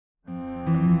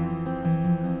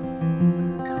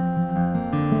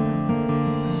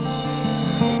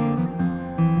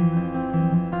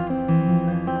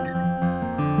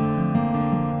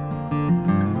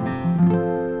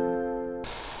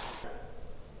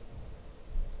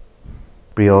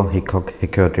প্ৰিয় শিক্ষক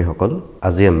শিক্ষয়িত্ৰীসকল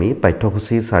আজি আমি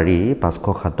পাঠ্যসূচী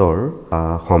 4-507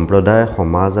 সম্প্ৰদায়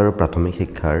সমাজ আৰু প্ৰাথমিক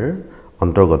শিক্ষাৰ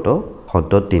অন্তৰ্গত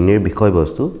শব্দ 3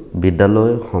 বিষয়বস্তু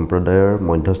বিদ্যালয় সম্প্ৰদায়ৰ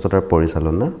মধ্যস্থতাৰ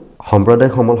পৰিচালনা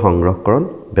সম্প্ৰদায় সমল সংগ্ৰহকৰণ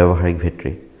ব্যৱহাৰিক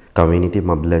ভিত্তি কমিউনিটি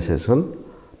মবিলাইজেশ্যন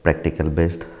প্ৰেক্টিকেল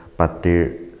বেসড পাঠ্যৰ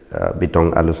বিতং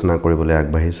আলোচনা কৰিবলৈ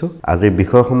আগবাঢ়িছো আজিৰ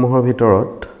বিষয়সমূহৰ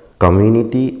ভিতৰত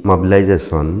কমিউনিটি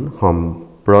মবিলাইজেশ্যন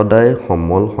সম্প্ৰদায়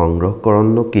সমল সংগ্ৰহকৰণ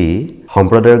কি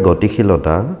সম্প্ৰদায়ৰ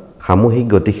গতিশীলতা সামূহিক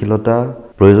গতিশীলতা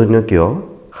প্ৰয়োজনীয় কিয়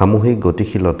সামূহিক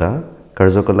গতিশীলতা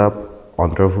কাৰ্যকলাপ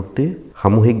অন্তৰ্ভুক্তি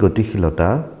সামূহিক গতিশীলতা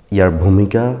ইয়াৰ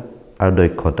ভূমিকা আৰু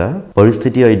দক্ষতা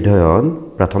পৰিস্থিতি অধ্যয়ন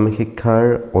প্ৰাথমিক শিক্ষাৰ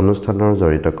অনুষ্ঠানৰ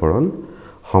জড়িতকৰণ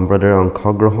সম্প্ৰদায়ৰ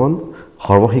অংশগ্ৰহণ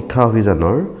সৰ্বশিক্ষা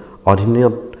অভিযানৰ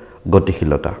অধীনত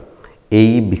গতিশীলতা এই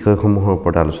বিষয়সমূহৰ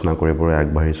ওপৰত আলোচনা কৰিবলৈ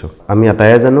আগবাঢ়িছো আমি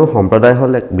আটায়ে জানো সম্প্ৰদায়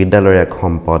হল এক বিদ্যালয়ৰ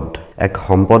এক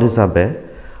সম্পদ হিচাপে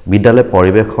বিদ্যালয়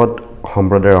পৰিৱেশত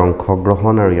সম্প্ৰদায়ৰ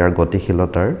অংশগ্ৰহণ আৰু ইয়াৰ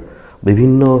গতিশীলতাৰ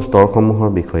বিভিন্ন স্তৰসমূহৰ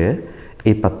বিষয়ে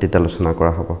এই পাঠ্যত আলোচনা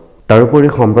কৰা হ'ব তাৰোপৰি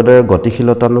সম্প্ৰদায়ৰ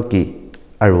গতিশীলতানো কি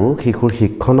আৰু শিশুৰ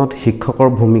শিক্ষণত শিক্ষকৰ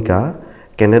ভূমিকা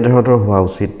কেনে ধৰণৰ হোৱা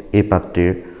উচিত এই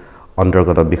পাঠ্যৰ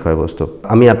অন্তৰ্গত বিষয়বস্তু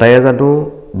আমি আটায়ে জানো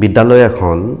বিদ্যালয়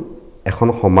এখন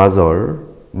সমাজৰ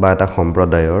বা এটা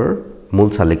সম্প্ৰদায়ৰ মূল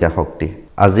চালিকা শক্তি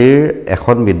আজিৰ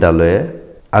এখন বিদ্যালয়ে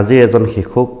আজিৰ এজন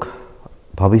শিশুক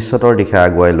ভৱিষ্যতৰ দিশে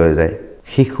আগুৱাই লৈ যায়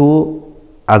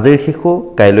আজিৰ শিশু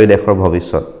কাইলৈ দেশৰ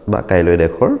ভৱিষ্যত বা কাইলৈ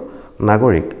দেশৰ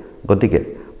নাগৰিক গতিকে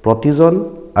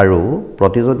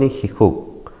প্ৰতিজনী শিশুক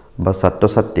বা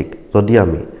ছাত্ৰ-ছাত্ৰীক যদি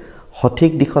আমি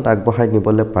সঠিক দিশত আগবঢ়াই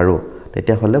নিবলৈ পাৰো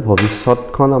তেতিয়া হলে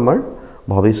ভৱিষ্যতখন আমাৰ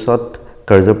ভৱিষ্যত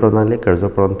কাৰ্যপ্ৰণালী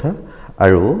কাৰ্যপন্থা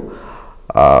আৰু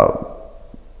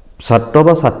ছাত্ৰ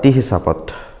বা ছাত্ৰী হিচাপত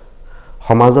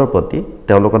সমাজৰ প্ৰতি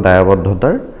তেওঁলোকৰ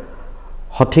দায়বদ্ধতাৰ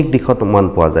সঠিক দিশত মান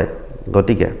পোৱা যায়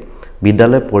গতিকে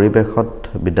বিদ্যালয়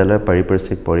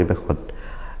পাৰিপাৰ্শ্বিক পৰিৱেশত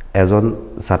এজন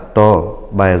ছাত্ৰ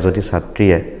বা এজনী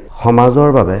ছাত্ৰীয়ে সমাজৰ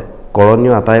বাবে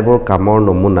কৰণীয় আটাইবোৰ কামৰ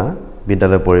নমুনা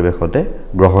বিদ্যালয় পৰিৱেশতে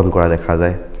গ্ৰহণ কৰা দেখা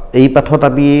যায় এই পাঠত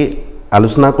আমি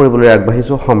আলোচনা কৰিবলৈ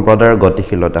আগবাঢ়িছো সম্প্ৰদায়ৰ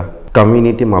গতিশীলতা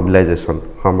কমিউনিটি মবিলাইজেশ্যন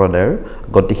সম্প্ৰদায়ৰ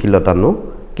গতিশীলতানো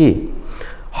কি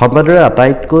সম্প্ৰদায়ৰ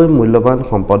আটাইতকৈ মূল্যৱান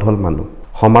সম্পদ হল মানুহ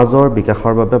সমাজৰ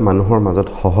বিকাশৰ বাবে মানুহৰ মাজত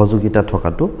সহযোগিতা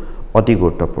থকাটো অতি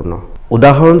গুৰুত্বপূৰ্ণ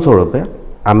উদাহৰণস্বৰূপে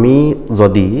আমি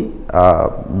যদি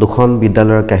দুখন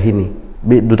বিদ্যালয়ৰ কাহিনী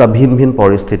দুটা ভিন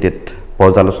পৰিস্থিতিত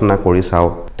পৰ্যালোচনা কৰি চাও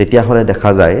তেতিয়া হলে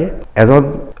দেখা যায় এজন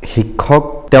শিক্ষক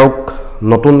তেওঁক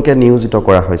নতুনকৈ নিয়োজিত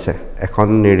কৰা হৈছে এখন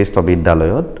নিৰ্দিষ্ট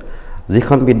বিদ্যালয়ত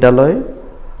যিখন বিদ্যালয়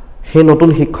সেই নতুন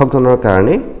শিক্ষকজনৰ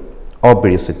কাৰণে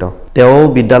অপৰিচিত তেওঁ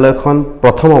বিদ্যালয়খন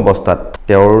প্ৰথম অৱস্থাত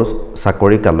তেওঁৰ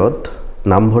চাকৰি কালত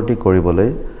নামভৰ্তি কৰিবলৈ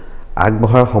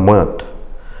আগবঢ়াৰ সময়ত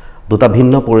দুটা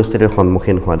ভিন্ন পৰিস্থিতিৰ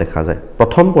সন্মুখীন হোৱা দেখা যায়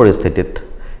প্ৰথম পৰিস্থিতিত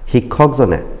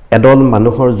শিক্ষকজনে এডল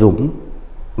মানুহৰ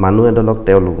মানুহ এডলক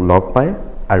তেওঁ লগ পায়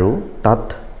আৰু তাত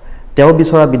তেওঁ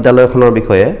বিচৰা বিদ্যালয়খনৰ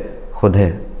বিষয়ে সোধে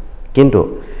কিন্তু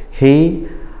সেই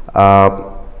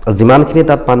যিমানখিনি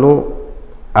তাত মানুহ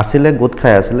আছিলে গোট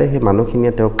খাই আছিলে সেই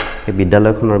মানুহখিনিয়ে তেওঁক সেই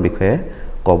বিদ্যালয়খনৰ বিষয়ে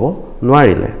ক'ব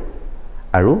নোৱাৰিলে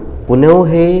আৰু কোনেও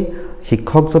সেই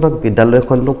শিক্ষকজনক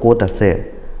বিদ্যালয়খনটো ক'ত আছে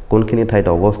কোনখিনি ঠাইত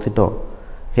অৱস্থিত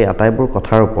সেই আটাইবোৰ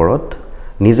কথাৰ ওপৰত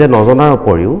নিজে নজনাৰ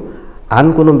উপৰিও আন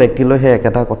কোনো ব্যক্তিলৈ সেই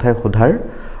একেটা কথাই সোধাৰ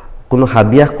কোনো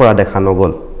হাবিয়াস কৰা দেখা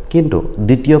নগল কিন্তু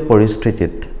দ্বিতীয়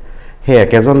পৰিস্থিতিত সেই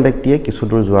একেজন ব্যক্তিয়ে কিছু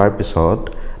দূৰ যোৱাৰ পিছত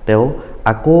তেওঁ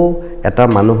আকৌ এটা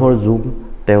মানুহৰ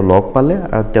তেওঁ লগ পালে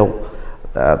আৰু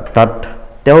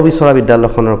তেওঁ বিচৰা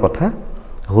বিদ্যালয়খনৰ কথা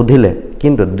সুধিলে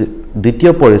কিন্তু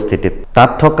দ্বিতীয় পৰিস্থিতিত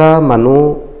তাত থকা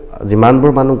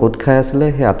যিমানবোৰ মানুহ গোট খাই আছিলে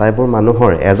সেই আটাইবোৰ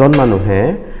মানুহৰ এজন মানুহে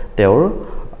তেওঁৰ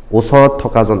ওচৰত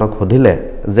থকা জনক সুধিলে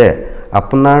যে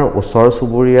আপোনাৰ ওচৰ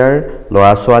চুবুৰীয়াৰ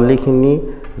ল'ৰা ছোৱালীখিনি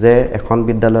যে এখন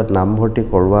বিদ্যালয়ত নামভৰ্তি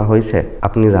কৰোৱা হৈছে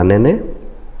আপুনি জানেনে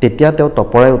তেতিয়া তেওঁ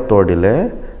তপৰাই উত্তৰ দিলে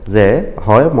যে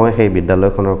হয় মই সেই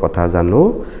বিদ্যালয়খনৰ কথা জানো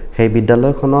সেই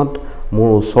বিদ্যালয়খনত মোৰ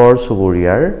ওচৰ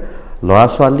চুবুৰীয়াৰ ল'ৰা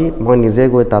ছোৱালী মই নিজে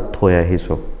গৈ তাত থৈ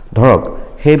আহিছো ধৰক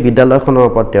সেই বিদ্যালয়খনৰ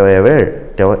ওপৰত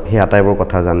তেওঁ সেই আটাইবোৰ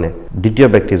কথা জানে দ্বিতীয়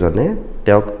ব্যক্তিজনে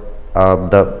তেওঁক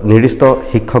নিৰ্দিষ্ট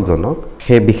শিক্ষকজনক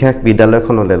সেই বিশেষ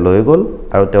বিদ্যালয়খনলৈ লৈ গ'ল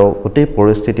আৰু তেওঁ গোটেই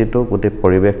পৰিস্থিতিটো গোটেই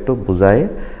পৰিৱেশটো বুজাই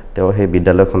তেওঁ সেই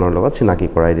বিদ্যালয়খনৰ লগত চিনাকি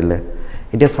কৰাই দিলে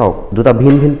এতিয়া চাওক দুটা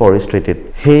ভিন পৰিস্থিতিত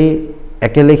সেই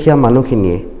একেলেখীয়া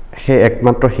মানুহখিনিয়ে সেই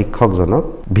একমাত্ৰ শিক্ষকজনক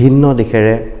ভিন্ন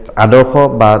দিশেৰে আদৰ্শ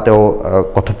বা তেওঁ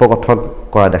কথোপকথন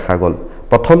কৰা দেখা গ'ল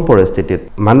প্ৰথম পৰিস্থিতিত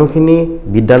মানুহখিনি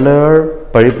বিদ্যালয়ৰ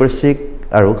পাৰিপাৰ্শ্বিক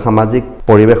আৰু সামাজিক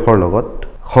পৰিৱেশৰ লগত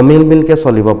সমিলমিলকে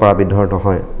চলিব পৰা বিধৰ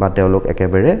নহয় বা তেওঁলোক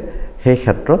একেবাৰে সেই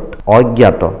ক্ষেত্ৰত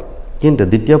অজ্ঞাত কিন্তু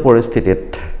দ্বিতীয় পৰিস্থিতিত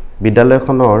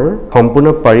বিদ্যালয়খনৰ সম্পূৰ্ণ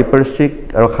পাৰিপাৰ্শ্বিক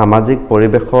আৰু সামাজিক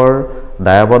পৰিৱেশৰ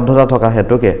দায়বদ্ধতা থকা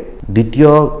হেতুকে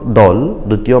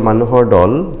দ্বিতীয় মানুহৰ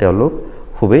দল তেওঁলোক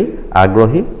খুবেই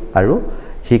আগ্ৰহী আৰু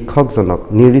শিক্ষকজনক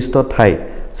নিৰ্দিষ্ট ঠাই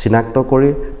চিনাক্ত কৰি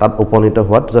তাত উপনীত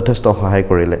হোৱাত যথেষ্ট সহায়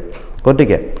কৰিলে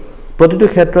গতিকে প্ৰতিটো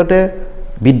ক্ষেত্ৰতে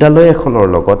বিদ্যালয় এখনৰ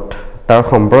লগত তাৰ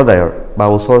সম্প্ৰদায়ৰ বা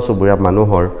ওচৰ চুবুৰীয়া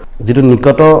মানুহৰ যিটো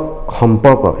নিকট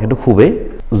সম্পৰ্ক সেইটো খুবেই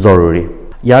জৰুৰী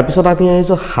ইয়াৰ পিছত আমি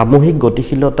আহিছো সামূহিক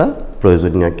গতিশীলতা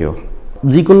প্ৰয়োজনীয় কিয়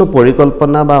যিকোনো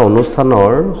পৰিকল্পনা বা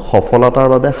অনুষ্ঠানৰ সফলতাৰ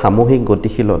বাবে সামূহিক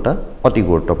গতিশীলতা অতি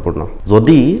গুৰুত্বপূৰ্ণ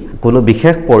যদি কোনো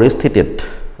বিশেষ পৰিস্থিতিত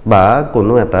বা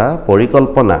কোনো এটা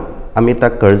পৰিকল্পনা আমি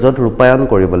তাক কাৰ্যত ৰূপায়ণ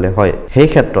কৰিবলৈ হয় সেই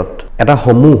ক্ষেত্ৰত এটা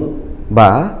সমূহ বা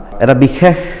এটা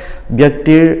বিশেষ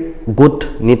ব্যক্তিৰ গোট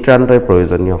নিত্ৰান্তই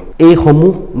প্ৰয়োজনীয় এই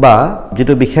সমূহ বা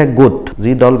যেটো বিশেষ গোট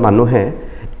যি দল মানুহে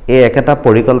এই একেটা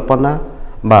পৰিকল্পনা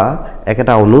বা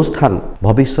একেটা অনুষ্ঠান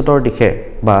ভৱিষ্যতৰ দিশে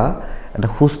বা এটা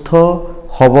সুস্থ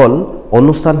সবল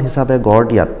অনুষ্ঠান হিচাপে গঢ়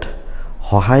দিয়াত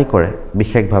সহায় কৰে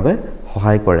বিশেষভাৱে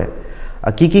সহায় কৰে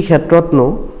কি ক্ষেত্ৰতনো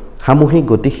সামূহিক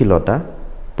গতিশীলতা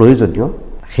প্ৰয়োজনীয়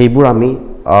সেইবোৰ আমি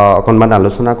অকনমান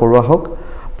আলোচনা কৰোৱা হওক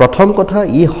প্ৰথম কথা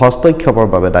ই হস্তক্ষেপৰ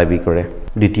বাবে দাবী কৰে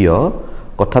দ্বিতীয়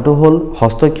কথাটো হ'ল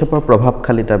হস্তক্ষেপৰ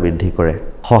প্ৰভাৱশালীতা বৃদ্ধি কৰে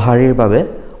সঁহাৰিৰ বাবে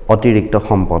অতিৰিক্ত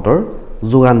সম্পদৰ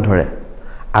যোগান ধৰে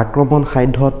আক্ৰমণ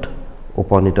সাধ্যত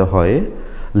উপনীত হয়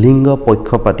লিংগ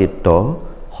পক্ষপাতিত্ব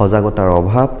সজাগতাৰ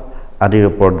অভাৱ আদিৰ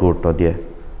ওপৰত গুৰুত্ব দিয়ে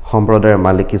সম্প্ৰদায়ৰ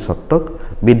মালিকী সত্ত্বক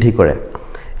বৃদ্ধি কৰে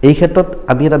এই ক্ষেত্ৰত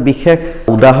আমি এটা বিশেষ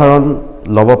উদাহৰণ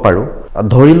ল'ব পাৰোঁ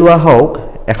ধৰি লোৱা হওক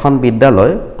এখন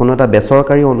বিদ্যালয় কোনো এটা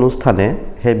বেচৰকাৰী অনুষ্ঠানে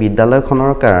সেই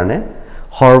বিদ্যালয়খনৰ কাৰণে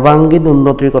সৰ্বাংগীন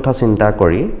উন্নতিৰ কথা চিন্তা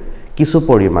কৰি কিছু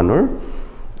পৰিমাণৰ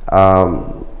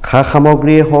খা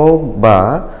সামগ্ৰীয়ে হওক বা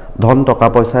ধন টকা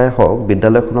পইচাই হওক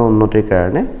বিদ্যালয়খনৰ উন্নতিৰ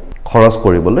কাৰণে খৰচ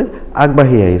কৰিবলৈ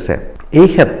আগবাঢ়ি আহিছে এই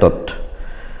ক্ষেত্ৰত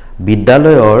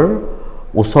বিদ্যালয়ৰ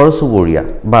ওচৰ চুবুৰীয়া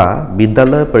বা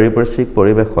বিদ্যালয়ৰ পাৰিপাৰ্শ্বিক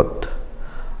পৰিৱেশত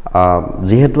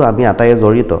যেহেতু আমি আটায়ে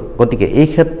জড়িত গতিকে এই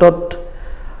ক্ষেত্ৰত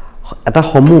এটা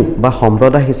সমূহ বা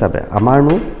সম্প্ৰদায় হিচাপে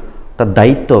আমাৰনো এটা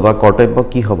দায়িত্ব বা কৰ্তব্য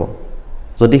কি হ'ব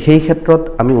যদি সেই ক্ষেত্ৰত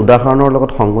আমি উদাহৰণৰ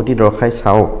লগত সংগতি দৰ্শাই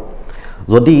চাওঁ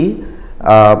যদি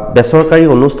বেচৰকাৰী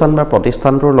অনুষ্ঠান বা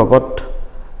প্ৰতিষ্ঠানটোৰ লগত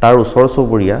তাৰ ওচৰ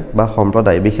চুবুৰীয়া বা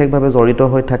সম্প্ৰদায় বিশেষভাৱে জড়িত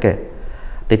হৈ থাকে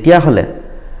তেতিয়াহ'লে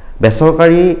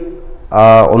বেচৰকাৰী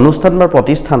অনুষ্ঠান বা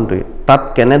প্ৰতিষ্ঠানটোৱে তাত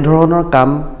কেনে ধৰণৰ কাম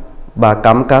বা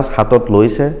কাম কাজ হাতত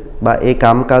লৈছে বা এই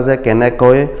কাম কাজে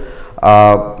কেনেকৈ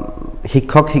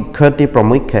শিক্ষক শিক্ষয়িত্ৰী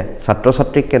প্ৰমুখ্যে ছাত্ৰ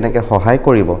ছাত্ৰীক কেনেকৈ সহায়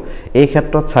কৰিব এই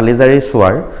ক্ষেত্ৰত চালিজাৰি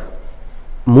চোৱাৰ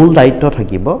মূল দায়িত্ব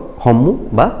থাকিব সমূহ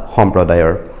বা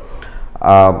সম্প্ৰদায়ৰ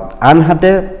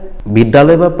আনহাতে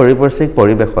বিদ্যালয় বা পাৰিপাৰ্শ্বিক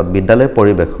পৰিৱেশত বিদ্যালয়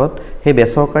পৰিৱেশত সেই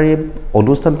বেচৰকাৰী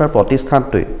অনুষ্ঠান বা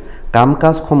প্ৰতিষ্ঠানটোৱে কাম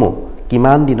কাজসমূহ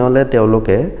কিমান দিনলৈ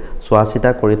তেওঁলোকে চোৱা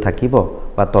চিতা কৰি থাকিব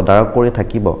বা তদাৰক কৰি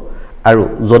থাকিব আৰু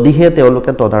যদিহে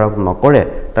তেওঁলোকে তদাৰক নকৰে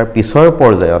তাৰ পিছৰ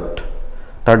পৰ্যায়ত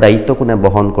তাৰ দায়িত্ব কোনে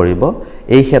বহন কৰিব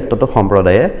এই ক্ষেত্ৰতো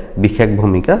সম্প্ৰদায়ে বিশেষ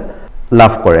ভূমিকা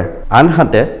লাভ কৰে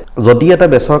আনহাতে যদি এটা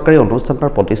বেচৰকাৰী অনুষ্ঠান বা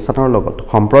প্ৰতিষ্ঠানৰ লগত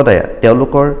সম্প্ৰদায়ে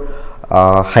তেওঁলোকৰ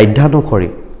সাধ্যানুসৰি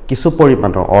কিছু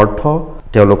পৰিমাণৰ অৰ্থ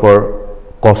তেওঁলোকৰ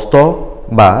কষ্ট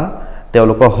বা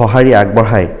তেওঁলোকৰ সঁহাৰি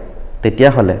আগবঢ়ায়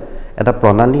তেতিয়াহ'লে এটা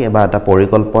প্ৰণালী বা এটা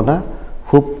পৰিকল্পনা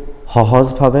খুব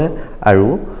সহজভাৱে আৰু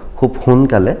খুব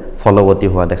সোনকালে ফলৱতী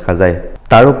হোৱা দেখা যায়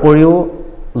তাৰ উপৰিও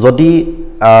যদি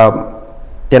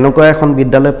তেনেকুৱা এখন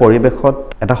বিদ্যালয় পৰিৱেশত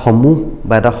এটা সমূহ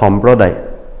বা এটা সম্প্ৰদায়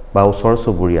বা ওচৰ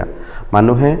চুবুৰীয়া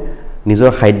মানুহে নিজৰ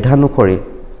সাধ্যানুসৰি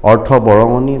অৰ্থ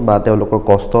বৰঙণি বা তেওঁলোকৰ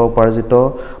কষ্ট উপাৰ্জিত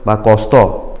বা কষ্ট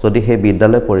যদি সেই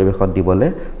বিদ্যালয় পৰিৱেশত দিবলৈ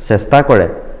চেষ্টা কৰে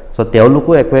সো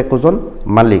তেওঁলোকো একোজন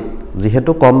মালিক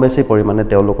যেহেতু কম বেছি পৰিমাণে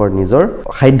তেওঁলোকৰ নিজৰ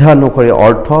সাধ্যানুসৰি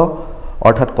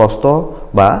অৰ্থাৎ কষ্ট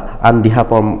বা আন দিহা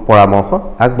পৰামৰ্শ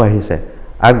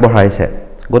আগবঢ়াইছে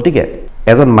গতিকে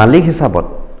এজন মালিক হিচাপত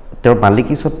তেওঁৰ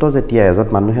মালিকী স্বত্ব যেতিয়া এজন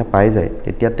মানুহে পাই যায়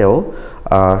তেতিয়া তেওঁ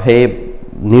সেই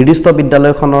নিৰ্দিষ্ট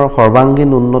বিদ্যালয়খনৰ সৰ্বাংগীন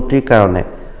উন্নতিৰ কাৰণে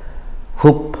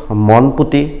খুব মন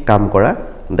পুতি কাম কৰা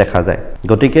দেখা যায়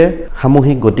গতিকে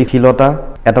সামূহিক গতিশীলতা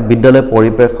এটা বিদ্যালয়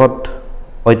পৰিৱেশত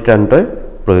অত্যন্তই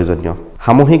প্ৰয়োজনীয়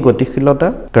সামূহিক গতিশীলতা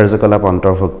কাৰ্যকলাপ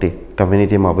অন্তৰ্ভুক্তি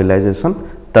কমিউনিটি মবিলাইজেশ্যন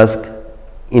টাস্ক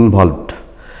ইনভলভড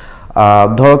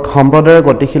ধৰক সম্প্ৰদায়ৰ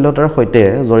গতিশীলতাৰ সৈতে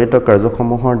জড়িত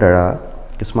কাৰ্যসমূহৰ দ্বাৰা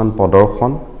কিছুমান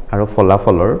প্ৰদৰ্শন আৰু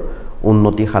ফলাফলৰ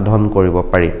উন্নতি সাধন কৰিব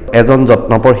পাৰি এজন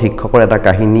যত্নপৰ শিক্ষকৰ এটা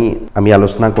কাহিনী আমি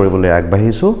আলোচনা কৰিবলৈ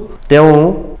আগবাঢ়িছো তেওঁ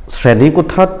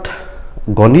শ্ৰেণীকোঠাত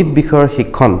গণিত বিষয়ৰ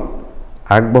শিক্ষণ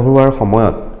আগবঢ়োৱাৰ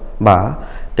সময়ত বা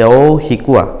তেওঁ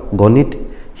শিকোৱা গণিত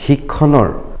শিক্ষণৰ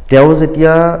তেওঁ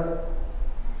যেতিয়া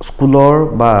স্কুলৰ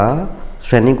বা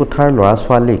শ্ৰেণীকোঠাৰ ল'ৰা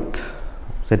ছোৱালীক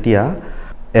যেতিয়া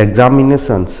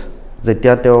এক্সামিনেশ্যনছ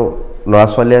যেতিয়া তেওঁ ল'ৰা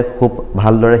ছোৱালীয়ে খুব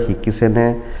ভালদৰে শিকিছেনে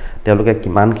তেওঁলোকে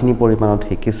কিমানখিনি পৰিমাণত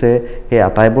শিকিছে সেই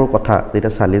আটাইবোৰ কথা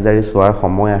যেতিয়া চালি জাৰি চোৱাৰ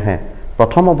সময় আহে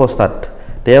প্ৰথম অৱস্থাত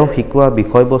তেওঁ শিকোৱা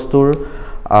বিষয়বস্তুৰ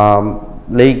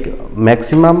লাইক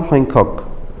মেক্সিমাম সংখ্যক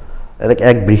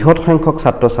এক বৃহৎ সংখ্যক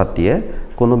ছাত্ৰ ছাত্ৰীয়ে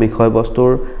কোনো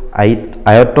বিষয়বস্তুৰ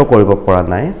আয়ত্ত কৰিব পৰা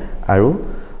নাই আৰু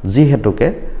যিহেতুকে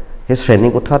সেই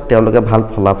শ্ৰেণীকোঠাত তেওঁলোকে ভাল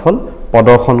ফলাফল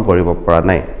প্ৰদৰ্শন কৰিব পৰা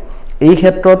নাই এই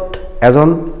ক্ষেত্ৰত এজন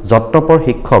যত্নপৰ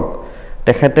শিক্ষক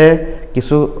তেখেতে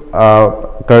কিছু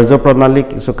কাৰ্যপ্ৰণালী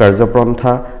কিছু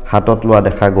কাৰ্যপন্থা হাতত লোৱা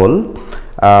দেখা গ'ল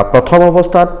প্ৰথম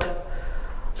অৱস্থাত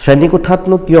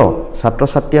শ্ৰেণীকোঠাতনো কিয় ছাত্ৰ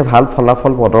ছাত্ৰীয়ে ভাল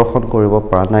ফলাফল প্ৰদৰ্শন কৰিব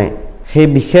পৰা নাই সেই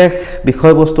বিশেষ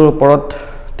বিষয়বস্তুৰ ওপৰত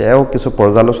তেওঁ কিছু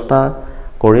পৰ্যালোচনা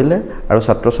কৰিলে আৰু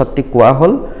ছাত্ৰ ছাত্ৰীক কোৱা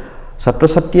হ'ল ছাত্ৰ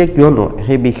ছাত্ৰীয়ে কিয়নো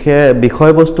সেই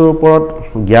বিষয়বস্তুৰ ওপৰত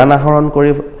জ্ঞান আহৰণ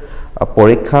কৰি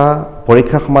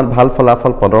পৰীক্ষা সময়ত ভাল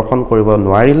ফলাফল প্ৰদৰ্শন কৰিব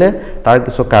নোৱাৰিলে তাৰ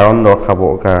কিছু কাৰণ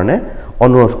দৰ্শাবৰ কাৰণে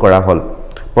অনুৰোধ কৰা হ'ল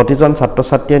প্ৰতিজন ছাত্ৰ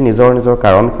ছাত্ৰীয়ে নিজৰ নিজৰ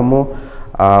কাৰণসমূহ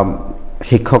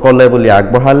শিক্ষকলৈ বুলি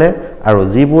আগবঢ়ালে আৰু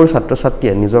যিবোৰ ছাত্ৰ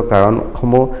ছাত্ৰীয়ে নিজৰ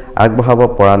কাৰণসমূহ আগবঢ়াব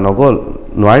পৰা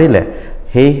নোৱাৰিলে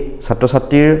সেই ছাত্ৰ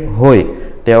ছাত্ৰীৰ হৈ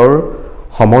তেওঁৰ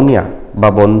সমনীয়া বা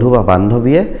বন্ধু বা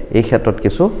বান্ধৱীয়ে এই ক্ষেত্ৰত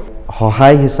কিছু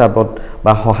সহায় হিচাপত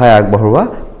বা সহায় আগবঢ়োৱা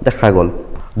দেখা গ'ল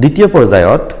দ্বিতীয়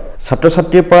পৰ্যায়ত ছাত্ৰ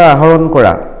ছাত্ৰীৰ পৰা আহৰণ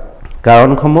কৰা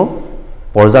কাৰণসমূহ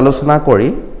পৰ্যালোচনা কৰি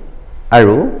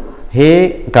আৰু সেই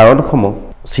কাৰণসমূহ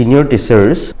সিনিয়ৰ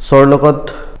টিচাৰ্ছৰ লগত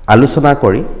আলোচনা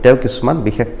কৰি তেওঁ কিছুমান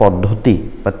বিশেষ পদ্ধতি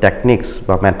বা টেকনিক্স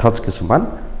বা মেথডছ কিছুমান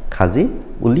খাজি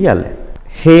উলিয়ালে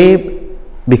সেই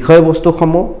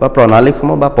বিষয়বস্তুসমূহ বা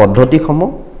প্ৰণালীসমূহ বা পদ্ধতিসমূহ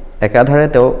একাধাৰে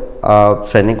তেওঁ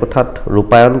শ্ৰেণীকোঠাত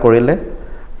ৰূপায়ণ কৰিলে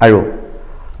আৰু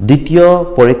দ্বিতীয়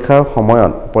পৰীক্ষাৰ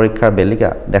সময়ত পৰীক্ষাৰ বেলিকা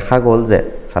দেখা গ'ল যে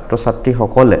ছাত্ৰ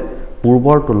ছাত্ৰীসকলে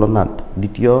পূৰ্বৰ তুলনাত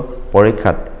দ্বিতীয়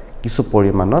পৰীক্ষাত কিছু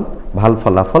পৰিমাণত ভাল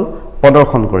ফলাফল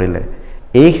প্ৰদৰ্শন কৰিলে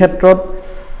এই ক্ষেত্ৰত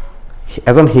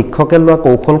এজন শিক্ষকে লোৱা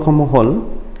কৌশলসমূহ হ'ল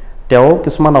তেওঁ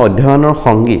কিছুমান অধ্যয়নৰ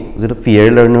সংগী যিটো পিয়াৰ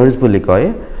লাৰ্নাৰ্ছ বুলি কয়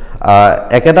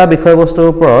একেটা বিষয়বস্তুৰ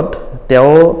ওপৰত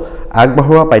তেওঁ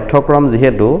আগবঢ়োৱা পাঠ্যক্ৰম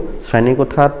যিহেতু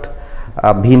শ্ৰেণীকোঠাত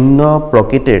ভিন্ন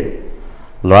প্ৰকৃতিৰ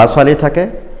ল'ৰা ছোৱালী থাকে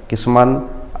কিছুমান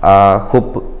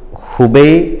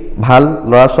খুবেই ভাল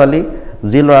ল'ৰা ছোৱালী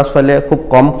যি ল'ৰা ছোৱালীয়ে খুব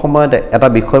কম সময়ত এটা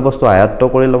বিষয়বস্তু আয়ত্ত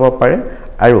কৰি ল'ব পাৰে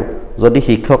আৰু যদি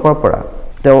শিক্ষকৰ পৰা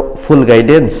তেওঁ ফুল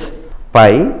গাইডেন্স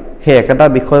পাই সেই একেটা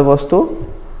বিষয়বস্তু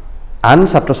আন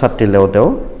ছাত্ৰ ছাত্ৰীলৈও তেওঁ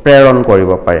প্ৰেৰণ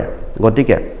কৰিব পাৰে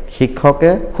গতিকে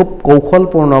শিক্ষকে খুব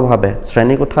কৌশলপূৰ্ণভাৱে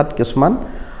শ্ৰেণীকোঠাত কিছুমান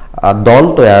দল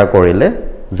তৈয়াৰ কৰিলে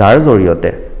যাৰ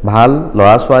জৰিয়তে ভাল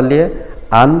ল'ৰা ছোৱালীয়ে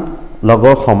আন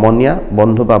লগৰ সমনীয়া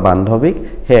বন্ধু বা বান্ধৱীক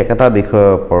সেই একেটা বিষয়ৰ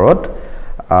ওপৰত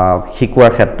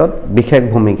শিকোৱাৰ ক্ষেত্ৰত বিশেষ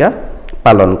ভূমিকা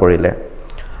পালন কৰিলে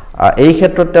এই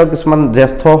ক্ষেত্ৰত তেওঁ কিছুমান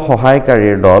জ্যেষ্ঠ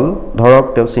সহায়কাৰীৰ দল ধৰক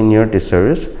তেওঁ সিনিয়ৰ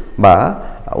টিচাৰ্ছ বা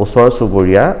ওচৰ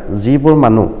চুবুৰীয়া যিবোৰ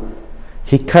মানুহ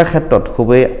শিক্ষাৰ ক্ষেত্ৰত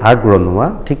খুবেই আগ্ৰনোৱা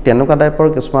ঠিক তেনেকুৱা টাইপৰ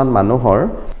কিছুমান মানুহৰ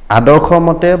আদৰ্শ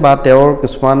মতে বা তেওঁৰ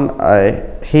কিছুমান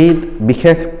সেই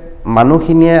বিশেষ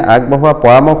মানুহখিনিয়ে আগবঢ়োৱা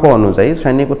পৰামৰ্শ অনুযায়ী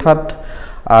শ্ৰেণীকোঠাত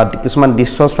কিছুমান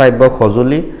দৃশ্য শ্ৰাব্য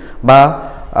সঁজুলি বা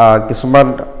কিছুমান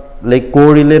লাইক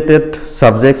কোৰিলেটেড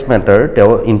ছাবজেক্টছ মেটাৰ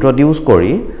তেওঁ ইন্ট্ৰডিউচ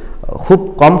কৰি খুব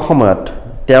কম সময়ত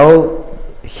তেওঁ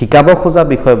শিকাব খোজা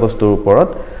বিষয়বস্তুৰ ওপৰত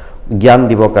জ্ঞান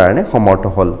দিবৰ কাৰণে সমৰ্থ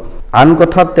হ'ল আন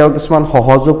কথাত তেওঁ কিছুমান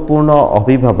সহযোগপূৰ্ণ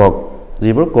অভিভাৱক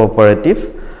যিবোৰ কোঅপাৰেটিভ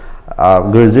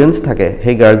গাৰ্জেন্স থাকে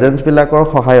সেই গাৰ্জেন্সবিলাকৰ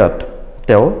সহায়ত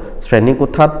তেওঁ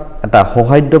শ্ৰেণীকোঠাত এটা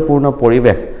সৌহাৰ্দ্যপূৰ্ণ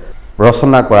পৰিৱেশ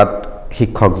ৰচনা কৰাত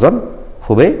শিক্ষকজন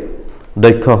খুবেই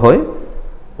দক্ষ হৈ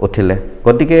উঠিলে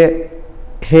গতিকে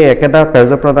সেই একেটা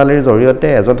কাৰ্যপ্ৰণালীৰ জৰিয়তে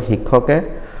এজন শিক্ষকে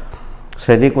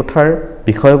শ্ৰেণীকোঠাৰ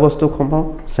বিষয়বস্তুসমূহ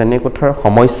শ্ৰেণীকোঠাৰ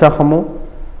সমস্যাসমূহ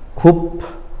খুব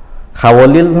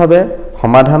সাৱলীলভাৱে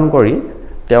সমাধান কৰি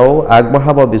তেওঁ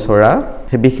আগবঢ়াব বিচৰা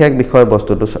সেই বিশেষ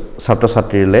বিষয়বস্তুটো ছাত্ৰ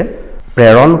ছাত্ৰীলৈ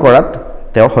প্ৰেৰণ কৰাত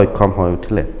তেওঁ সক্ষম হৈ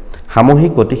উঠিলে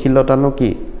সামূহিক গতিশীলতানো কি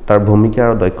তাৰ ভূমিকা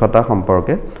আৰু দক্ষতা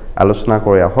সম্পৰ্কে আলোচনা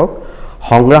কৰি আহক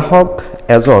সংগ্ৰাহক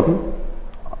এজন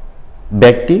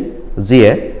ব্যক্তি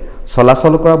যিয়ে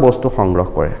চলাচল কৰা বস্তু সংগ্ৰহ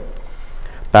কৰে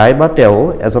তাই বা তেওঁ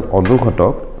এজন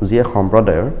অনুঘটক যিয়ে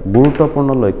সম্প্ৰদায়ৰ গুৰুত্বপূৰ্ণ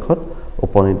লক্ষ্যত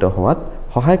উপনীত হোৱাত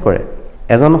সহায় কৰে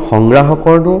এজন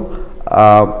সংগ্ৰাহকৰনো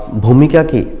ভূমিকা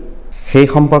কি সেই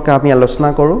সম্পৰ্কে আমি আলোচনা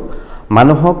কৰোঁ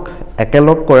মানুহক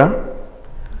একেলগ কৰা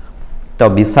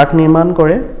তেওঁ বিশ্বাস নিৰ্মাণ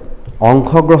কৰে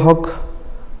অংশগ্ৰহক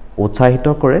উৎসাহিত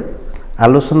কৰে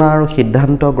আলোচনা আৰু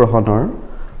সিদ্ধান্ত গ্ৰহণৰ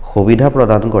সুবিধা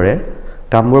প্ৰদান কৰে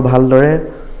কামবোৰ ভালদৰে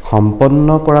সম্পন্ন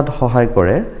কৰাত সহায়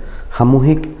কৰে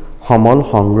সামূহিক সমল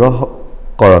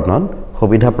সংগ্ৰহকৰণত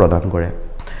সুবিধা প্ৰদান কৰে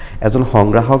এজন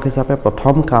সংগ্ৰাহক হিচাপে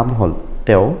প্ৰথম কাম হ'ল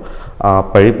তেওঁ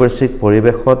পাৰিপাৰ্শ্বিক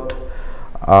পৰিৱেশত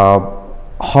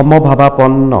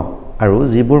সমভাৱাপন্ন আৰু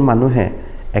যিবোৰ মানুহে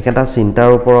একেটা চিন্তাৰ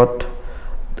ওপৰত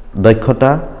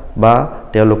দক্ষতা বা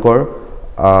তেওঁলোকৰ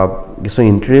কিছু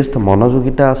ইন্টাৰেষ্ট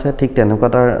মনোযোগিতা আছে ঠিক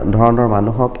তেনেকুৱা ধৰণৰ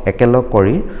মানুহক একেলগ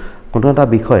কৰি কোনো এটা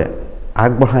বিষয়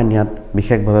আগবঢ়াই নিয়াত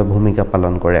বিশেষভাৱে ভূমিকা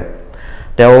পালন কৰে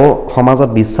তেওঁ সমাজত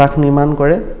বিশ্বাস নিৰ্মাণ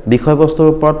কৰে বিষয়বস্তুৰ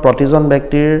ওপৰত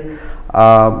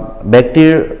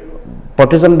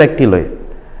প্ৰতিজন ব্যক্তিলৈ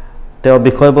তেওঁ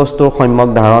বিষয়বস্তুৰ সম্যক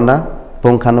ধাৰণা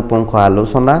পুংখানুপুংখ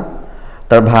আলোচনা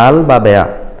তাৰ ভাল বা বেয়া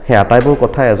সেই আটাইবোৰ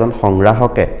কথা এজন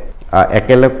সংগ্ৰাহকে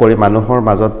একেলগ কৰি মানুহৰ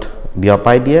মাজত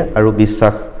বিয়পাই দিয়ে আৰু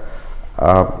বিশ্বাস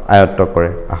আয়ত্ত কৰে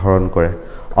আহৰণ কৰে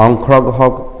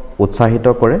অংশগ্ৰহক উৎসাহিত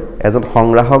কৰে এজন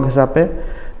সংগ্ৰাহক হিচাপে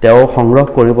তেওঁ সংগ্ৰহ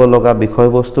কৰিব লগা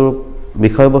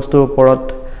বিষয়বস্তুৰ ওপৰত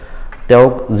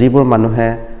তেওঁক যিবোৰ মানুহে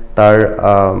তাৰ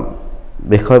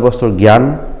বিষয়বস্তুৰ জ্ঞান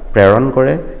প্ৰেৰণ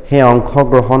কৰে সেই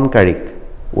অংশগ্ৰহণকাৰীক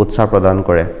উৎসাহ প্ৰদান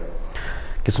কৰে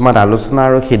কিছুমান আলোচনা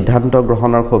আৰু সিদ্ধান্ত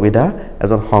গ্ৰহণৰ সুবিধা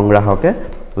এজন সংগ্ৰাহকে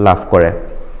লাভ কৰে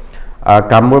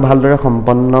কামবোৰ ভালদৰে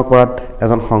সম্পন্ন কৰাত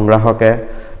এজন সংগ্ৰাহকে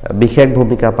বিশেষ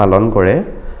ভূমিকা পালন কৰে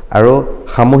আৰু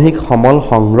সামূহিক সমল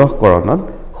সংগ্ৰহকৰণত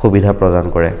সুবিধা প্ৰদান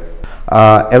কৰে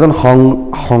এজন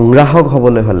সংগ্ৰাহক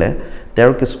হ'বলৈ হ'লে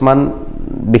তেওঁৰ কিছুমান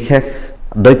বিশেষ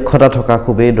দক্ষতা থকা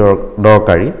খুবেই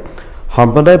দৰকাৰী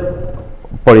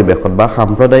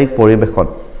সাম্প্ৰদায়িক পৰিৱেশত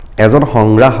এজন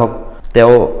সংগ্ৰাহক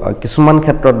তেওঁ কিছুমান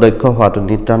ক্ষেত্ৰত দক্ষ হোৱাটো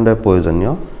নিতান্তই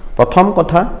প্ৰয়োজনীয় প্ৰথম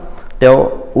কথা তেওঁ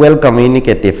ৱেল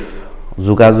কমিউনিকেটিভ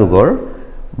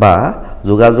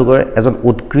যোগাযোগৰ এজন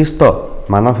উৎকৃষ্ট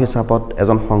মানৱ হিচাপত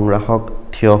এজন সংগ্ৰাহক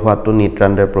থিয় হোৱাটো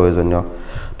নিতান্তই প্ৰয়োজনীয়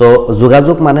তো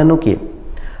যোগাযোগ মানেনো কি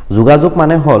যোগাযোগ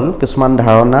মানে হ'ল কিছুমান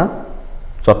ধাৰণা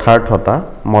যথাৰ্থতা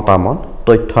মতামত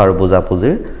তথ্য আৰু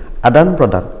বুজাবুজিৰ আদান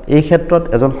প্ৰদান এই ক্ষেত্ৰত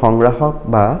এজন সংগ্ৰাহক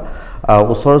বা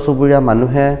ওচৰ চুবুৰীয়া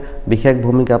মানুহে বিশেষ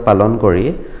ভূমিকা পালন কৰি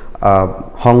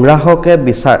সংগ্ৰাহকে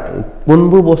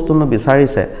কোনবোৰ বস্তু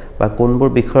বিচাৰিছে বা কোনবোৰ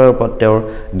বিষয়ৰ ওপৰত তেওঁৰ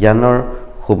জ্ঞানৰ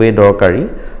খুবেই দৰকাৰী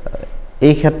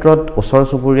এই ক্ষেত্ৰত ওচৰ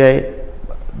চুবুৰীয়াই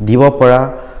দিব পৰা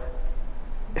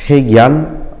সেই জ্ঞান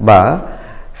বা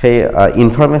সেই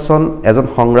ইনফৰমেশ্যন এজন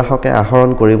সংগ্ৰাহকে আহৰণ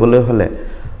কৰিবলৈ হ'লে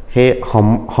সেই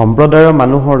সম্প্ৰদায়ৰ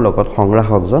মানুহৰ লগত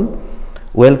সংগ্ৰাহকজন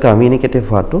ৱেল কমিউনিকেটিভ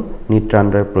হোৱাটো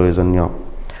নিতান্তই প্ৰয়োজনীয়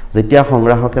যেতিয়া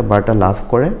সংগ্ৰাহকে বাৰ্তা লাভ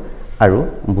কৰে আৰু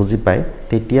বুজি পায়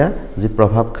তেতিয়া যি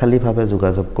প্ৰভাৱশালীভাৱে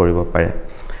যোগাযোগ কৰিব পাৰে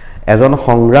এজন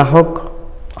সংগ্ৰাহক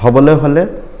হ'বলৈ হ'লে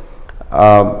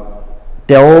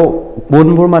তেওঁ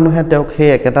কোনবোৰ মানুহে তেওঁক সেই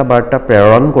একেটা বাৰ্তা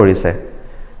প্ৰেৰণ কৰিছে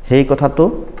সেই কথাটো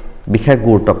বিশেষ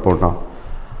গুৰুত্বপূৰ্ণ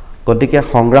গতিকে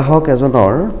সংগ্ৰাহক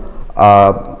এজনৰ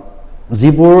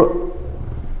যিবোৰ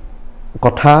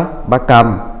কথা বা কাম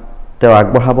তেওঁ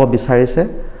আগবঢ়াব বিচাৰিছে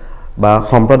বা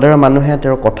সম্প্ৰদায়ৰ মানুহে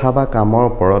তেওঁৰ কথা বা কামৰ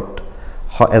ওপৰত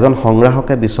এজন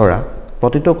সংগ্ৰাহকে বিচৰা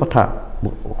প্ৰতিটো কথা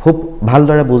খুব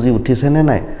ভালদৰে বুজি উঠিছে নে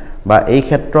নাই বা এই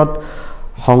ক্ষেত্ৰত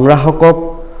সংগ্ৰাহকক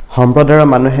সম্প্ৰদায়ৰ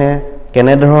মানুহে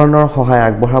কেনে ধৰণৰ সহায়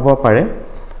আগবঢ়াব পাৰে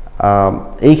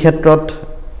এই ক্ষেত্ৰত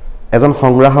এজন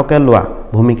সংগ্ৰাহকে লোৱা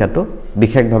ভূমিকাটো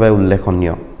বিশেষভাৱে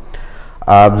উল্লেখনীয়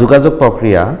যোগাযোগ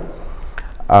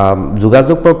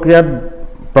প্ৰক্ৰিয়াত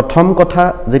প্ৰথম কথা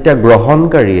যেতিয়া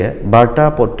গ্ৰহণকাৰীয়ে বাৰ্তা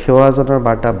পঠিওৱাজনৰ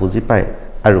বাৰ্তা বুজি পায়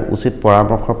আৰু উচিত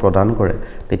পৰামৰ্শ প্ৰদান কৰে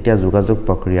তেতিয়া যোগাযোগ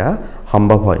প্ৰক্ৰিয়া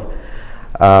সম্ভৱ হয়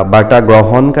বাৰ্তা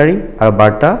গ্ৰহণকাৰী আৰু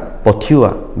বাৰ্তা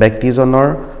পঠিওৱা ব্যক্তিজনৰ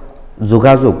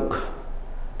যোগাযোগ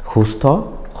সুস্থ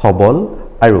সবল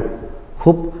আৰু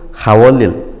খুব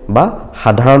সাৱলীল বা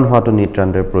সাধাৰণ হোৱাটো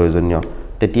নিতান্তই প্ৰয়োজনীয়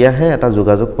তেতিয়াহে এটা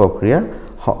যোগাযোগ প্ৰক্ৰিয়া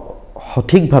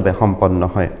সঠিকভাৱে সম্পন্ন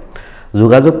হয়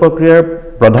যোগাযোগ প্ৰক্ৰিয়াৰ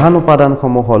প্ৰধান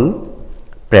উপাদানসমূহ হ'ল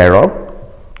প্ৰেৰক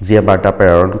যিয়ে বাৰ্তা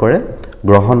প্ৰেৰণ কৰে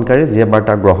গ্ৰহণকাৰী যিয়ে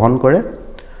বাৰ্তা গ্ৰহণ কৰে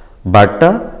বাৰ্তা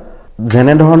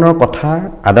যেনে ধৰণৰ কথাৰ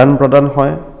আদান প্ৰদান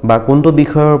হয় বা কোনটো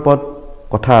বিষয়ৰ ওপৰত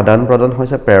কথা আদান প্ৰদান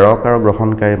হৈছে প্ৰেৰক আৰু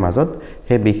গ্ৰহণকাৰীৰ মাজত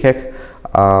সেই বিশেষ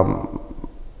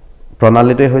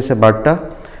প্ৰণালীটোৱে হৈছে বাৰ্তা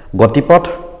গতিপথ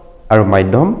আৰু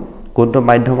মাধ্যম কোনটো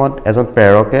মাধ্যমত এজন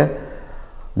প্ৰেৰকে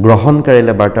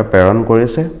গ্ৰহণকাৰীলৈ বাৰ্তা প্ৰেৰণ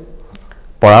কৰিছে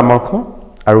পৰামৰ্শ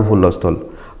আৰু হুলস্থুল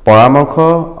পৰামৰ্শ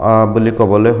বুলি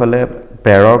ক'বলৈ হ'লে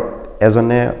প্ৰেৰক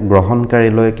এজনে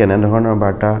গ্ৰহণকাৰীলৈ কেনে ধৰণৰ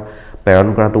বাৰ্তা প্ৰেৰণ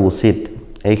কৰাটো উচিত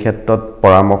এই ক্ষেত্ৰত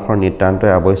পৰামৰ্শৰ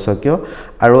নিতান্তই আৱশ্যকীয়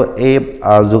আৰু এই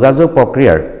যোগাযোগ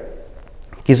প্ৰক্ৰিয়াৰ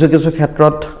কিছু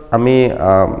ক্ষেত্ৰত আমি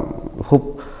খুব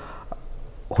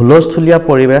হুলস্থুলীয়া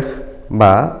পৰিৱেশ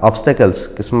বা অবষ্টেকলছ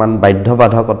কিছুমান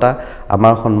বাধ্যবাধকতা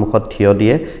আমাৰ সন্মুখত থিয়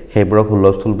দিয়ে সেইবোৰক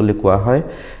হুলস্থুল বুলি কোৱা হয়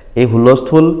এই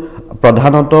হুলস্থুল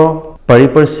প্ৰধানত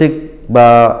পাৰিপাৰ্শ্বিক বা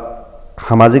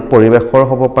সামাজিক পৰিৱেশৰ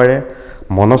হ'ব পাৰে,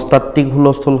 মনস্তাত্ত্বিক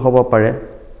হুলস্থুল হ'ব পাৰে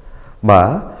বা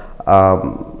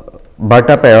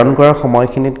বাৰ্তা প্ৰেৰণ কৰাৰ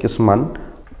সময়খিনিত কিছুমান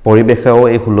পৰিৱেশেও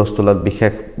এই হুলস্থুলত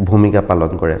বিশেষ ভূমিকা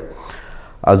পালন কৰে।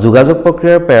 যোগাযোগ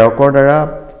প্ৰক্ৰিয়াৰ প্ৰেৰকৰ দ্বাৰা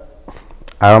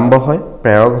আৰম্ভ হয়।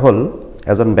 প্ৰেৰক হ'ল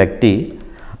এজন ব্যক্তি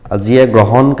যিয়ে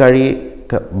গ্ৰহণকাৰী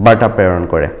বাৰ্তা প্ৰেৰণ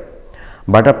কৰে।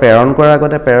 বাৰ্তা প্ৰেৰণ কৰাৰ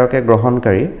আগতে প্ৰেৰকে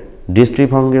গ্ৰহণকাৰী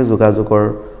দৃষ্টিভংগীৰ যোগাযোগৰ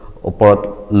ওপৰত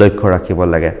লক্ষ্য ৰাখিব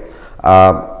লাগে।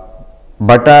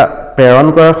 বাৰ্তা প্ৰেৰণ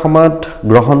কৰাৰ সময়ত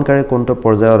গ্ৰহণকাৰী কোনটো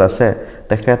পৰ্যায়ত আছে,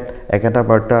 তেখেত একেটা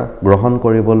বাৰ্তা গ্ৰহণ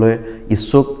কৰিবলৈ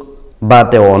ইচ্ছুক বা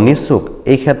তেওঁ অনিচ্ছুক,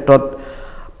 এই ক্ষেত্ৰত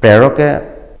প্ৰেৰকে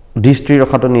দৃষ্টি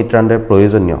ৰখাটো নিতান্তই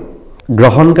প্ৰয়োজনীয়।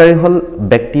 গ্ৰহণকাৰী হ'ল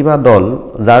ব্যক্তি বা দল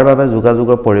যাৰ বাবে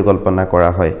যোগাযোগৰ পৰিকল্পনা কৰা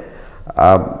হয়।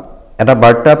 এটা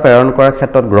বাৰ্তা প্ৰেৰণ কৰাৰ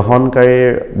ক্ষেত্ৰত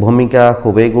গ্ৰহণকাৰীৰ ভূমিকা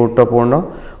খুবেই গুৰুত্বপূৰ্ণ।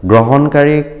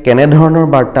 গ্ৰহণকাৰী কেনেধৰণৰ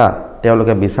বাৰ্তা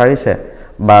তেওঁলোকে বিচাৰিছে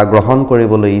বা গ্ৰহণ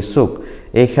কৰিবলৈ ইচ্ছুক,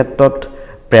 এই ক্ষেত্ৰত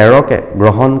প্ৰেৰকে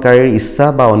গ্ৰহণকাৰীৰ ইচ্ছা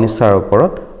বা অনিচ্ছাৰ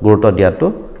ওপৰত গুৰুত্ব দিয়াটো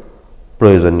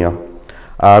প্ৰয়োজনীয়।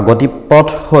 গতিপথ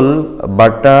হ'ল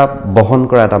বাৰ্তা বহন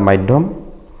কৰা এটা মাধ্যম।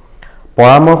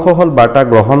 পৰামৰ্শ হ'ল বাৰ্তা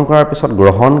গ্ৰহণ কৰাৰ পিছত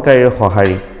গ্ৰহণকাৰীৰ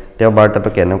সঁহাৰি। তেওঁ বাৰ্তাটো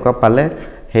কেনেকুৱা পালে,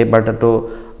 সেই বাৰ্তাটো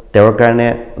তেওঁৰ কাৰণে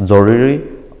জৰুৰী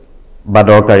বা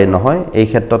দৰকাৰী নহয়, এই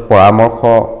ক্ষেত্ৰত পৰামৰ্শ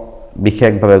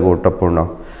বিশেষভাৱে গুৰুত্বপূৰ্ণ।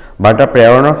 বাৰ্তা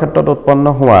প্ৰেৰণৰ ক্ষেত্ৰত উৎপন্ন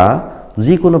হোৱা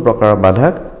যিকোনো প্ৰকাৰৰ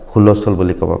বাধাক হুলস্থুল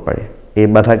বুলি ক'ব পাৰি। এই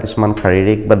বাধা কিছুমান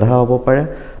শাৰীৰিক বাধা হ'ব পাৰে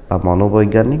বা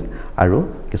মনোবৈজ্ঞানিক আৰু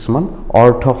কিছুমান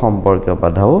অৰ্থ সম্পৰ্কীয়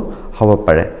বাধাও হ'ব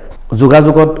পাৰে।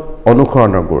 যোগাযোগত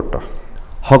অনুসৰণৰ গুৰুত্ব।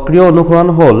 সক্ৰিয় অনুসৰণ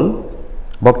হ'ল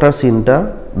বক্তাৰ চিন্তা,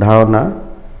 ধাৰণা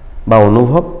বা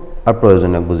অনুভৱ আৰু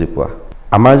প্ৰয়োজনীয় বুজি পোৱা।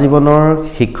 আমাৰ জীৱনৰ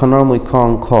শিক্ষণৰ মুখ্য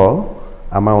অংশ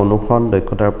আমাৰ অনুসৰণ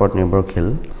দক্ষতাৰ ওপৰত নিৰ্ভৰশীল।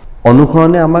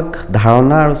 অনুসৰণে আমাক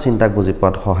ধাৰণা আৰু চিন্তাক বুজি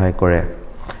পোৱাত সহায় কৰে।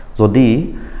 যদি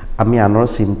আমি আনৰ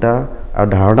চিন্তা আৰু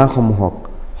ধাৰণাসমূহক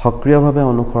সক্ৰিয়ভাৱে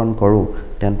অনুসৰণ কৰোঁ,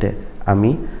 তেন্তে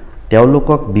আমি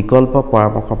তেওঁলোকক বিকল্প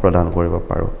পৰামৰ্শ প্ৰদান কৰিব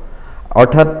পাৰোঁ।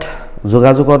 অৰ্থাৎ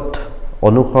যোগাযোগত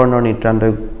অনুসৰণৰ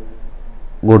নিতান্তই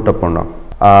গুৰুত্বপূৰ্ণ।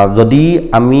 যদি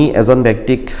আমি এজন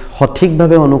ব্যক্তিক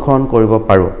সঠিকভাৱে অনুসৰণ কৰিব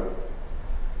পাৰোঁ,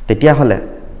 তেতিয়াহ'লে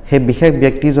সেই বিশেষ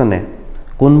ব্যক্তিজনে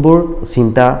কোনবোৰ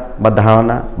চিন্তা বা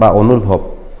ধাৰণা বা অনুভৱ,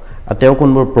 তেওঁ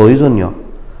কোনবোৰ প্ৰয়োজনীয়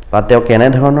বা তেওঁ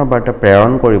কেনেধৰণৰ বাৰ্তা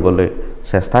প্ৰেৰণ কৰিবলৈ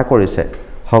চেষ্টা কৰিছে,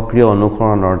 সক্ৰিয়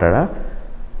অনুসৰণৰ দ্বাৰা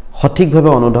সঠিকভাৱে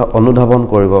অনুধাৱন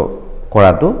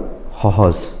কৰাটো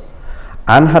সহজ।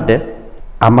 আনহাতে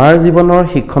আমাৰ জীৱনৰ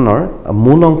শিক্ষণৰ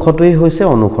মূল অংশটোৱেই হৈছে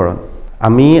অনুসৰণ।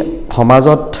 আমি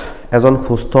সমাজত এজন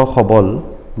সুস্থ সবল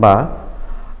বা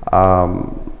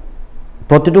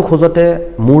প্ৰতিটো খোজতে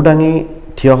মূৰ দাঙি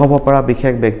থিয় হ'ব পৰা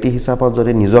বিশেষ ব্যক্তি হিচাপত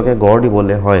যদি নিজকে গঢ়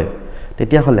দিবলৈ হয়,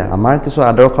 তেতিয়াহ'লে আমাৰ কিছু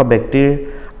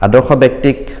আদৰ্শ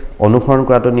ব্যক্তিক অনুসৰণ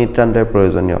কৰাটো নিতান্তই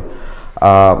প্ৰয়োজনীয়।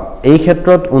 এই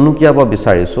ক্ষেত্ৰত উনুকিয়াব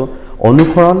বিচাৰিছোঁ,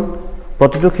 অনুসৰণ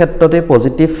প্ৰতিটো ক্ষেত্ৰতে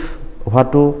পজিটিভ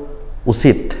হোৱাটো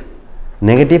উচিত।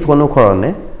 নেগেটিভ অনুসৰণে,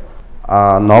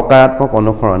 নকাৰাত্মক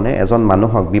অনুসৰণে এজন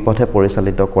মানুহক বিপথে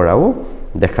পৰিচালিত কৰাও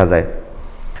দেখা যায়।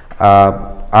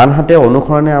 আনহাতে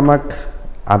অনুসৰণে আমাক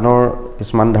আনৰ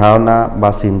কিছুমান ধাৰণা বা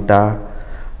চিন্তা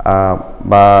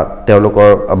বা তেওঁলোকৰ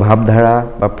ভাৱধাৰা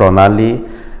বা প্ৰণালী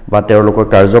বা তেওঁলোকৰ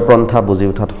কাৰ্যপন্থা বুজি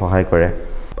উঠাত সহায় কৰে।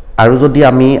 আৰু যদি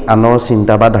আমি আনৰ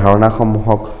চিন্তা বা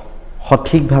ধাৰণাসমূহক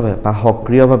সঠিকভাৱে বা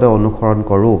সক্ৰিয়ভাৱে অনুসৰণ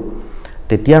কৰোঁ,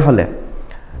 তেতিয়াহ'লে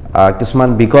কিছুমান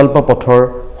বিকল্প পথৰ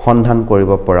সন্ধান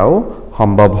কৰিব পৰাও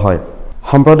সম্ভৱ হয়।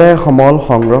 সম্প্ৰদায় সমল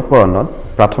সংগ্ৰহকৰণত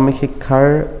প্ৰাথমিক শিক্ষাৰ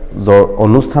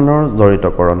অনুষ্ঠানৰ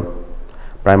জড়িতকৰণ,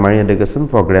 primary education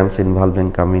programmes involving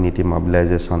community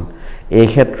mobilisation, এই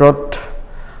ক্ষেত্ৰত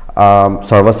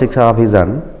সৰ্বশিক্ষা অভিযান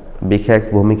বিশেষ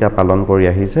ভূমিকা পালন কৰি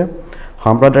আহিছে।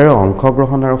 সম্প্ৰদায়ৰ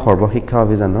অংশগ্ৰহণ আৰু সৰ্বশিক্ষা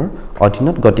অভিযানৰ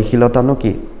অধীনত গতিশীলতানো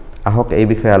কি, আহক এই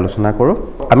বিষয়ে আলোচনা কৰোঁ।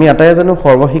 আমি এটাই জানো,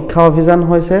 সৰ্বশিক্ষা অভিযান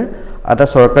হৈছে এটা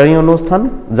চৰকাৰী অনুষ্ঠান,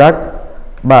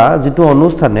 যিটো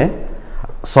অনুষ্ঠানে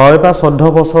 6 বা 14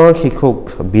 বছৰৰ শিশুক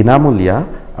বিনামূলীয়া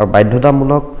আৰু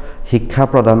বাধ্যতামূলক শিক্ষা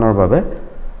প্ৰদানৰ বাবে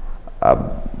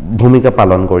ভূমিকা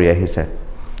পালন কৰি আহিছে।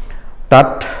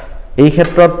 তাত এই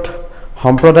ক্ষেত্ৰত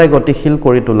সম্প্ৰদায় গতিশীল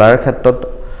কৰি তোলাৰ ক্ষেত্ৰত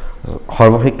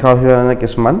সৰ্বশিক্ষা অভিযানে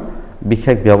কিছুমান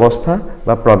বিশেষ ব্যৱস্থা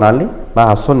বা প্ৰণালী বা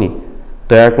আঁচনি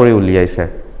তৈয়াৰ কৰি উলিয়াইছে।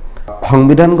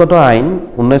 সংবিধানগত আইন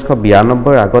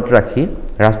 1992 আগত ৰাখি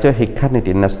ৰাষ্ট্ৰীয় শিক্ষা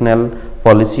নীতি নেশ্যনেল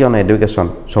পলিচি অন এডুকেশ্যন,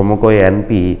 চমুকৈ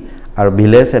NPE আৰু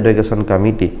ভিলেজ এডুকেশ্যন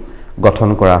কমিটি গঠন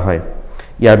কৰা হয়।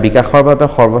 ইয়াৰ বিকাশৰ বাবে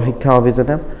সৰ্বশিক্ষা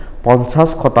অভিযানে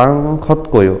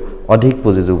 50%তকৈও অধিক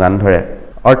পুঁজি যোগান ধৰে।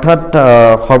 অৰ্থাৎ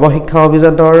সৰ্বশিক্ষা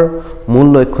অভিযানৰ মূল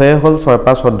লক্ষ্যই হ'ল 6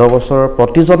 বা 14 বছৰৰ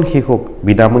প্ৰতিজন শিশুক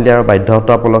বিনামূলীয়া আৰু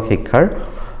বাধ্যতামূলক শিক্ষাৰ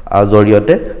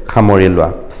জৰিয়তে সামৰি লোৱা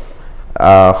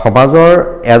সমাজৰ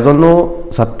এজনো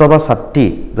ছাত্ৰ বা ছাত্ৰী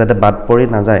যাতে বাদ পৰি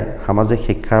নাযায় সামাজিক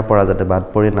শিক্ষাৰ পৰা যাতে বাদ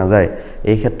পৰি নাযায়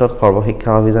এই ক্ষেত্ৰত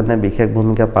সৰ্বশিক্ষা অভিযানে বিশেষ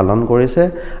ভূমিকা পালন কৰিছে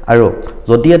আৰু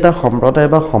যদি এটা সম্প্ৰদায়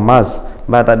বা সমাজ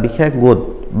বা এটা বিশেষ গোট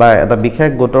বা এটা বিশেষ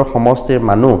গোটৰ সমষ্টিৰ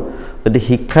মানুহ যদি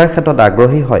শিক্ষাৰ ক্ষেত্ৰত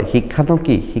আগ্ৰহী হয়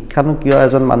শিক্ষানো কিয়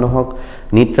এজন মানুহক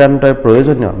নিতান্তই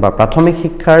প্ৰয়োজনীয় বা প্ৰাথমিক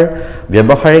শিক্ষাৰ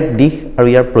ব্যৱহাৰিক দিশ আৰু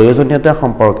ইয়াৰ প্ৰয়োজনীয়তা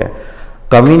সম্পৰ্কে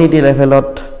কমিউনিটি লেভেলত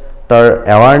তাৰ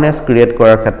এৱাৰনেছ ক্ৰিয়েট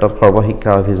কৰাৰ ক্ষেত্ৰত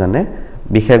সৰ্বশিক্ষা অভিযানে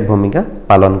বিশেষ ভূমিকা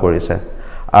পালন কৰিছে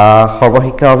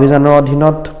সৰ্বশিক্ষা অভিযানৰ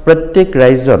অধীনত প্ৰত্যেক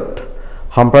ৰাজ্যত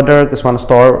সম্প্ৰদায়ৰ কিছুমান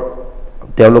স্তৰ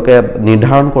তেওঁলোকে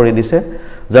নিৰ্ধাৰণ কৰি দিছে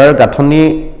যাৰ গাঁথনি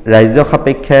ৰাজ্য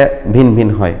সাপেক্ষে ভিন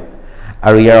হয়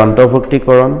আৰু ইয়াৰ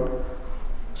অন্তৰ্ভুক্তিকৰণ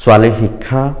ছোৱালীৰ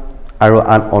শিক্ষা আৰু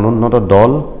আন অনুন্নত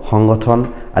দল সংগঠন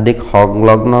আদিক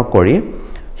সংলগ্ন কৰি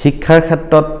শিক্ষাৰ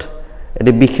ক্ষেত্ৰত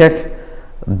এটি বিশেষ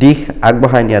দিশ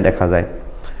আগবঢ়াই নিয়া দেখা যায়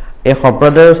এই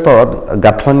সম্প্ৰদায়ৰ স্তৰত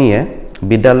গাঁথনিয়ে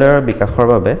বিদ্যালয়ৰ বিকাশৰ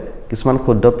বাবে কিছুমান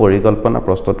ক্ষুদ্ৰ পৰিকল্পনা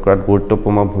প্ৰস্তুত কৰাত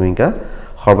গুৰুত্বপূৰ্ণ ভূমিকা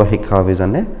সৰ্বশিক্ষা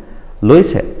অভিযানে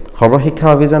লৈছে সৰ্বশিক্ষা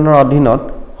অভিযানৰ অধীনত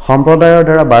সম্প্ৰদায়ৰ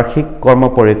দ্বাৰা বাৰ্ষিক কৰ্ম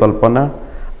পৰিকল্পনা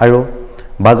আৰু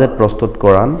বাজেট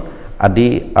প্ৰস্তুতকৰণ আদি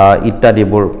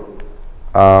ইত্যাদিবোৰ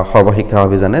সৰ্বশিক্ষা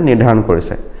অভিযানে নিৰ্ধাৰণ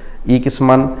কৰিছে ই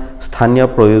কিছুমান স্থানীয়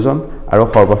প্ৰয়োজন আৰু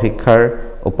সৰ্বশিক্ষাৰ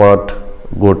ওপৰত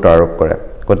গুৰুত্ব আৰোপ কৰে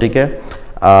গতিকে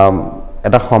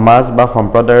এটা সমাজ বা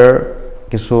সম্প্ৰদায়ৰ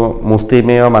কিছু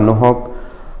মুষ্টিমেয় মানুহক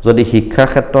যদি শিক্ষাৰ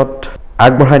ক্ষেত্ৰত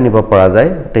আগবঢ়াই নিব পৰা যায়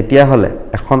তেতিয়াহ'লে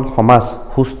এখন সমাজ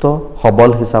সুস্থ সবল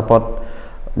হিচাপত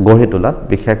গঢ়ি তোলাত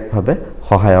বিশেষভাৱে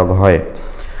সহায়ক হয়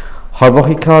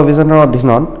সৰ্বশিক্ষা অভিযানৰ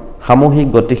অধীনত সামূহিক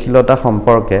গতিশীলতা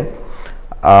সম্পৰ্কে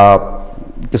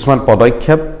কিছুমান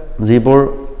পদক্ষেপ যিবোৰ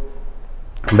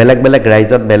বেলেগ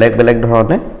ৰাজ্যত বেলেগ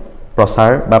ধৰণে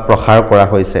প্ৰচাৰ বা প্ৰসাৰ কৰা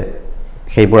হৈছে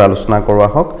সেইবোৰ আলোচনা কৰোৱা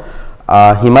হওক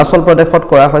হিমাচল প্ৰদেশত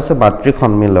কৰা হৈছে মাতৃ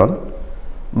সন্মিলন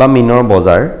বা মিনৰ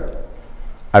বজাৰ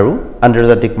আৰু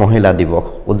আন্তৰ্জাতিক মহিলা দিৱস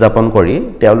উদযাপন কৰি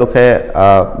তেওঁলোকে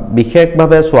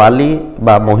বিশেষভাৱে ছোৱালী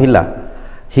বা মহিলা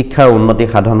শিক্ষাৰ উন্নতি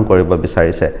সাধন কৰিব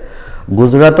বিচাৰিছে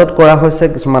গুজৰাটত কৰা হৈছে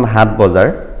কিছুমান হাট বজাৰ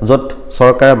য'ত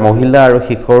চৰকাৰে মহিলা আৰু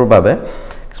শিশুৰ বাবে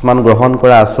কিছুমান গ্ৰহণ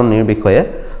কৰা আঁচনিৰ বিষয়ে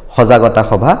সজাগতা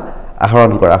সভা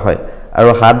আহৰণ কৰা হয় আৰু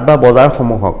হাট বা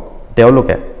বজাৰসমূহক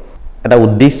তেওঁলোকে এটা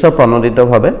উদ্দেশ্য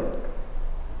প্ৰণোদিতভাৱে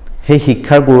সেই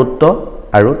শিক্ষাৰ গুৰুত্ব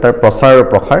আৰু তাৰ প্ৰচাৰ আৰু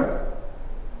প্ৰসাৰ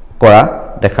কৰা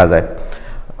দেখা যায়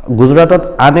গুজৰাটত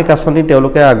আন এক আঁচনি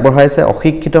তেওঁলোকে আগবঢ়াইছে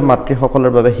অশিক্ষিত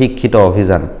মাতৃসকলৰ বাবে শিক্ষিত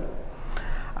অভিযান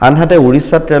আনহাতে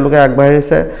উৰিষ্যাত তেওঁলোকে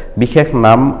আগবাঢ়িছে বিশেষ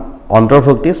নাম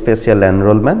অন্তৰ্ভুক্তি স্পেচিয়েল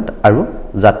এনৰোলমেণ্ট আৰু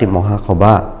জাতি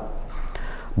মহাসভা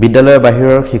বিদ্যালয়ৰ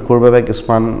বাহিৰৰ শিশুৰ বাবে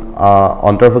কিছুমান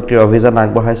অন্তৰ্ভুক্তিৰ অভিযান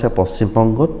আগবঢ়াইছে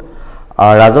পশ্চিমবংগত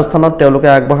ৰাজস্থানত তেওঁলোকে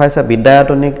আগবঢ়াইছে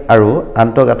বিদ্যায়তনিক আৰু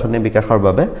আন্তঃগাঁথনি বিকাশৰ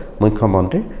বাবে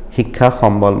মুখ্যমন্ত্ৰীৰ শিক্ষা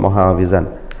সম্বল মহা অভিযান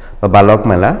বালক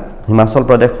মেলা হিমাচল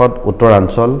প্ৰদেশত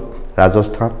উত্তৰাঞ্চল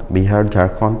ৰাজস্থান বিহাৰ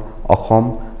ঝাৰখণ্ড অসম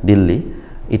দিল্লী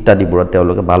ইত্যাদিবোৰত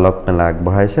তেওঁলোকে বালক মেলা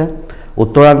আগবঢ়াইছে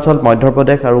উত্তৰাঞ্চল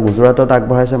মধ্যপ্ৰদেশ আৰু গুজৰাটত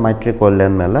আগবঢ়াইছে মাতৃ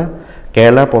কল্যাণ মেলা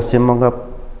কেৰালা পশ্চিমবংগ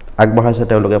আগবঢ়াইছে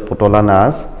তেওঁলোকে পুতলা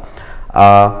নাচ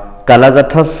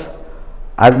কালাজাথাছ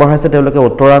আগবঢ়াইছে তেওঁলোকে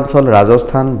উত্তৰাঞ্চল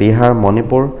ৰাজস্থান বিহাৰ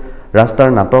মণিপুৰ ৰাষ্ট্ৰৰ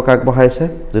নাটক আগবঢ়াইছে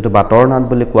যেটো বাটৰ নাট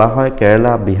বুলি কোৱা হয়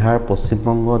কেৰালা বিহাৰ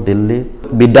পশ্চিমবংগ দিল্লী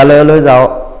বিদ্যালয়লৈ যাও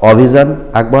অভিযান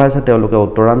আগবঢ়াইছে তেওঁলোকে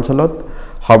উত্তৰাঞ্চলত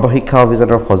সৰ্বশিক্ষা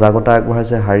অভিযানৰ সজাগতা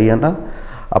আগবঢ়াইছে হাৰিয়ানা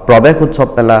প্ৰৱেশ উৎসৱ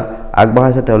মেলা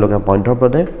আগবঢ়াইছে তেওঁলোকে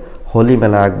মধ্যপ্ৰদেশ হোলী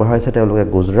মেলা আগবঢ়াইছে তেওঁলোকে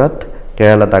গুজৰাট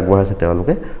কেৰালাত আগবঢ়াইছে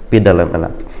তেওঁলোকে বিদ্যালয় মেলা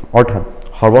অৰ্থাৎ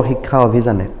সৰ্বশিক্ষা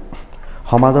অভিযানে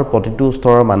সমাজৰ প্ৰতিটো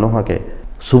স্তৰৰ মানুহকে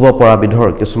চুব পৰা বিধৰ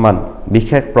কিছুমান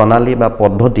বিশেষ প্ৰণালী বা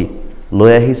পদ্ধতি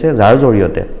লৈ আহিছে যাৰ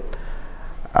জৰিয়তে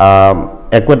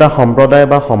একোটা সম্প্ৰদায়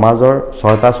বা সমাজৰ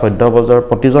 6-14 বছৰ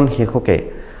প্ৰতিজন শিশুকে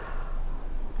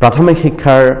প্ৰাথমিক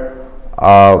শিক্ষাৰ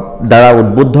দ্বাৰা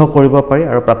উদ্বুদ্ধ কৰিব পাৰি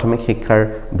আৰু প্ৰাথমিক শিক্ষাৰ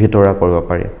ভিতৰা কৰিব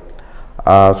পাৰি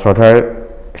শ্ৰদ্ধাৰ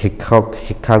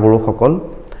শিক্ষাগুৰুসকল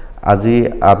আজি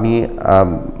আমি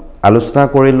আলোচনা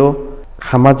কৰিলো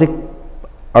সামাজিক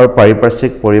আৰু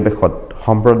পাৰিপাৰ্শ্বিক পৰিৱেশত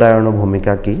সম্প্ৰদায়ৰ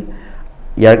ভূমিকা কি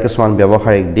ইয়াৰ কিছুমান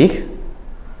ব্যৱহাৰিক দিশ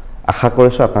আশা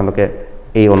কৰিছো আপোনালোকে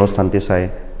এই অনুষ্ঠানটি চাই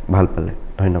ভাল পালে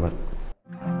ধন্যবাদ